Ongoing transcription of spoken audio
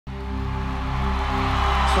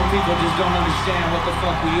Some people just don't understand what the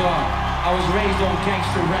fuck we are. I was raised on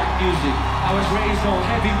gangster rap music. I was raised on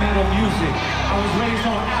heavy metal music. I was raised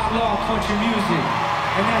on outlaw country music.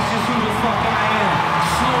 And that's just who the fuck I am.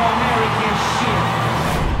 Slumerican shit.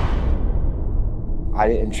 I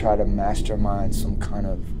didn't try to mastermind some kind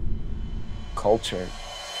of culture.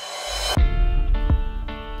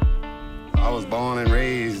 I was born and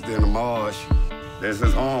raised in the marsh. This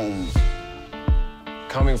is home.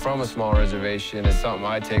 Coming from a small reservation is something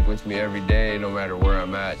I take with me every day, no matter where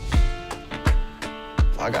I'm at.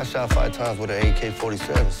 I got shot 5 times with an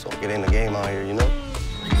AK-47, so get in the game out here, you know?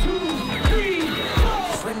 2, 3,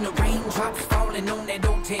 4. When the raindrops falling on that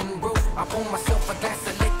old tin roof, I pour myself a glass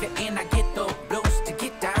of liquor and I get the blues. To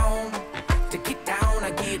get down,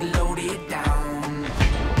 I get loaded down.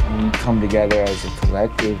 When you come together as a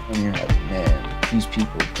collective, and you're like, man, these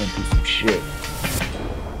people went through some shit.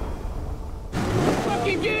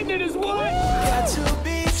 Got to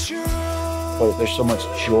be true. But there's so much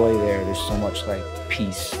joy there. There's so much, like,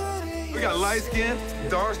 peace. We got light skin,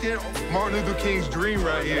 dark skin, Martin Luther King's dream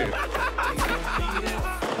right here.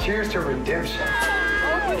 Cheers to redemption.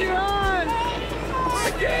 Open your eyes!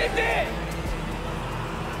 I gave it!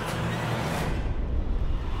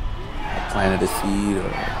 I planted a seed or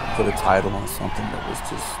put a title on something that was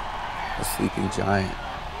just a sleeping giant.